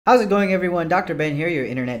How's it going, everyone? Dr. Ben here, your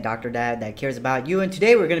internet doctor dad that cares about you. And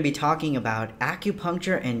today we're going to be talking about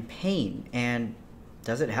acupuncture and pain and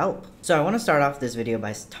does it help? So I want to start off this video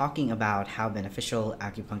by talking about how beneficial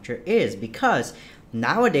acupuncture is, because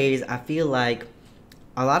nowadays I feel like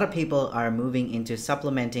a lot of people are moving into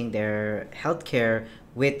supplementing their healthcare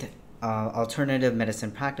with alternative medicine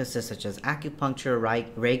practices such as acupuncture,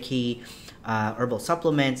 Reiki, herbal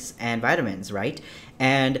supplements, and vitamins, right?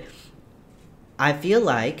 And I feel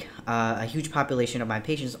like a huge population of my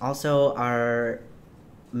patients also are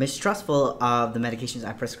mistrustful of the medications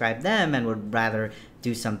I prescribe them and would rather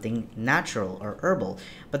do something natural or herbal.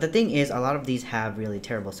 But the thing is, a lot of these have really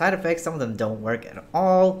terrible side effects. Some of them don't work at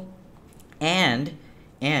all. And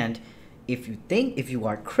if you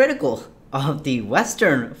are critical of the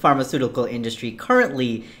Western pharmaceutical industry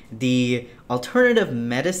currently, the alternative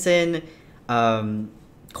medicine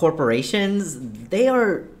corporations, they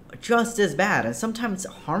are just as bad and sometimes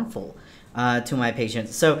harmful to my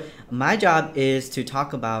patients. So my job is to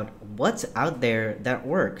talk about what's out there that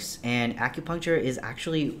works, and acupuncture is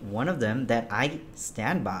actually one of them that I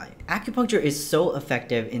stand by. Acupuncture is so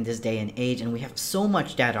effective in this day and age, and we have so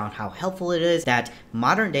much data on how helpful it is that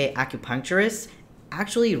modern day acupuncturists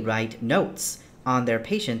actually write notes on their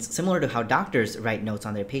patients, similar to how doctors write notes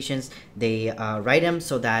on their patients. They write them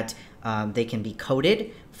so that they can be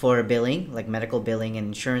coded for billing, like medical billing and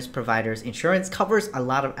insurance providers. Insurance covers a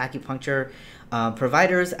lot of acupuncture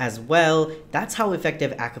providers as well. That's how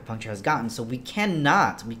effective acupuncture has gotten. So we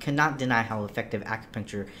cannot deny how effective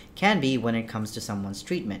acupuncture can be when it comes to someone's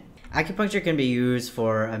treatment. Acupuncture can be used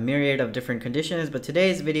for a myriad of different conditions, but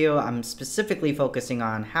today's video I'm specifically focusing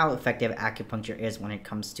on how effective acupuncture is when it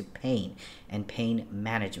comes to pain and pain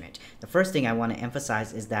management. The first thing I want to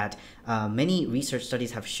emphasize is that many research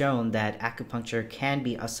studies have shown that acupuncture can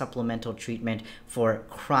be a supplemental treatment for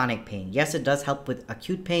chronic pain. Yes, it does help with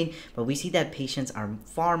acute pain, but we see that patients are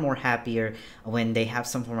far more happier when they have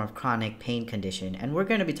some form of chronic pain condition, and we're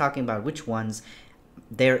going to be talking about which ones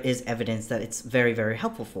there is evidence that it's very, very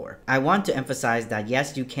helpful for. I want to emphasize that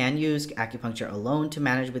yes, you can use acupuncture alone to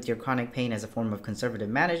manage with your chronic pain as a form of conservative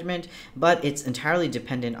management, but it's entirely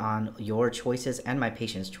dependent on your choices and my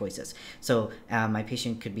patient's choices. So my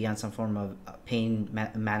patient could be on some form of pain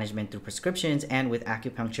management through prescriptions, and with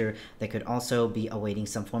acupuncture, they could also be awaiting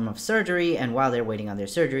some form of surgery, and while they're waiting on their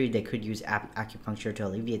surgery, they could use acupuncture to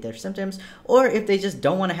alleviate their symptoms, or if they just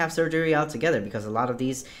don't want to have surgery altogether, because a lot of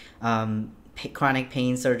these chronic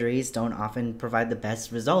pain surgeries don't often provide the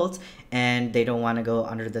best results, and they don't want to go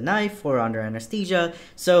under the knife or under anesthesia,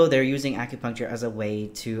 so they're using acupuncture as a way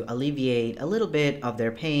to alleviate a little bit of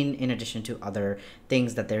their pain in addition to other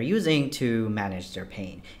things that they're using to manage their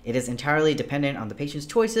pain. It is entirely dependent on the patient's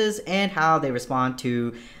choices and how they respond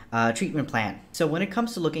to treatment plan. So when it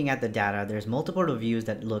comes to looking at the data, there's multiple reviews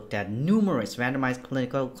that looked at numerous randomized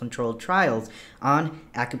clinical controlled trials on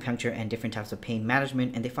acupuncture and different types of pain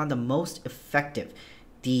management, and they found the most effective,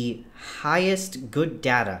 the highest good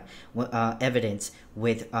data evidence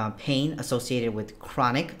with pain associated with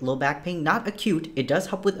chronic low back pain, not acute. It does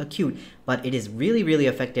help with acute, but it is really, really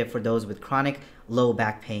effective for those with chronic low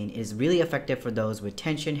back pain. It is really effective for those with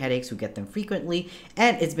tension headaches who get them frequently,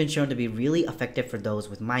 and it's been shown to be really effective for those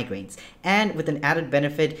with migraines. And with an added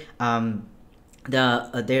benefit,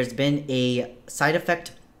 there's been a side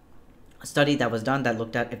effect study that was done that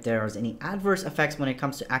looked at if there was any adverse effects when it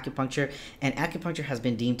comes to acupuncture, and acupuncture has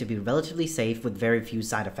been deemed to be relatively safe with very few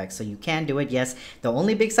side effects. So you can do it. Yes, the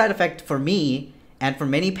only big side effect for me and for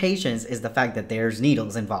many patients is the fact that there's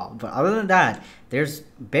needles involved, but other than that, there's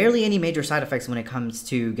barely any major side effects when it comes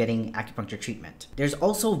to getting acupuncture treatment. There's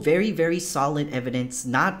also very, very solid evidence,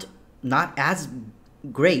 not as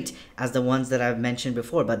great as the ones that I've mentioned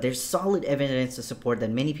before, but there's solid evidence to support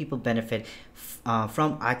that many people benefit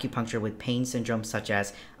from acupuncture with pain syndromes such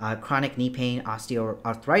as chronic knee pain,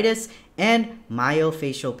 osteoarthritis, and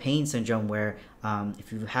myofascial pain syndrome, where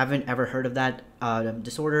if you haven't ever heard of that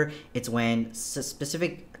disorder, it's when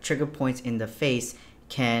specific trigger points in the face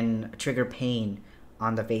can trigger pain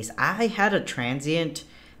on the face. I had a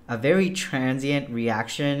very transient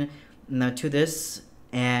reaction to this,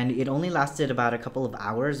 and it only lasted about a couple of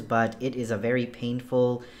hours, but it is a very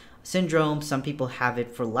painful syndrome. Some people have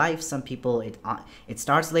it for life. Some people it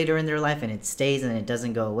starts later in their life and it stays and it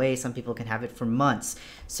doesn't go away. Some people can have it for months.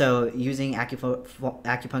 So using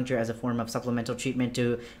acupuncture as a form of supplemental treatment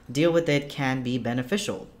to deal with it can be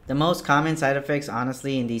beneficial. The most common side effects,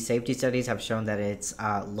 honestly, in these safety studies have shown that it's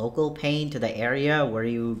local pain to the area where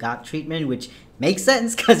you got treatment, which makes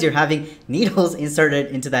sense because you're having needles inserted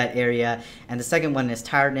into that area. And the second one is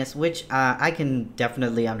tiredness, which I can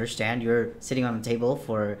definitely understand. You're sitting on a table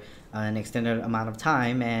for an extended amount of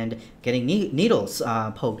time and getting needles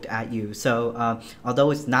poked at you. So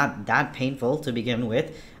although it's not that painful to begin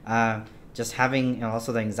with, just having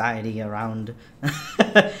also the anxiety around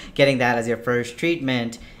getting that as your first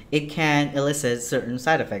treatment, it can elicit certain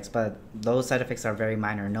side effects, but those side effects are very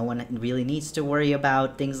minor. No one really needs to worry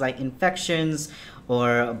about things like infections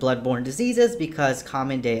or bloodborne diseases because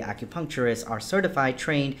common day acupuncturists are certified,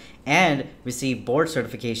 trained, and receive board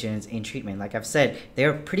certifications in treatment. Like I've said,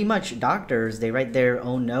 they're pretty much doctors. They write their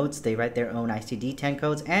own notes, they write their own ICD-10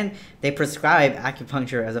 codes, and they prescribe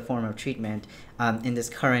acupuncture as a form of treatment in this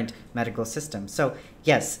current medical system. So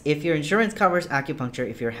yes, if your insurance covers acupuncture,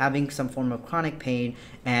 if you're having some form of chronic pain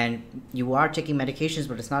and you are taking medications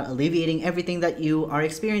but it's not alleviating everything that you are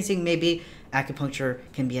experiencing, maybe acupuncture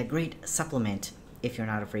can be a great supplement. If you're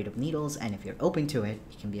not afraid of needles and if you're open to it,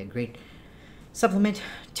 it can be a great supplement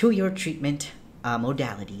to your treatment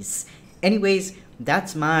modalities. Anyways,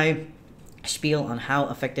 that's my spiel on how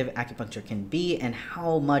effective acupuncture can be and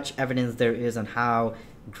how much evidence there is on how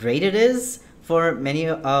great it is for many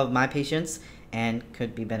of my patients and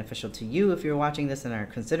could be beneficial to you if you're watching this and are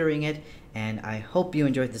considering it. And I hope you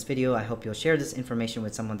enjoyed this video. I hope you'll share this information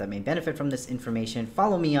with someone that may benefit from this information.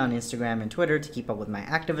 Follow me on Instagram and Twitter to keep up with my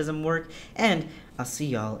activism work, and I'll see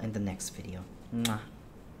y'all in the next video. Mwah.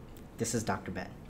 This is Dr. Ben.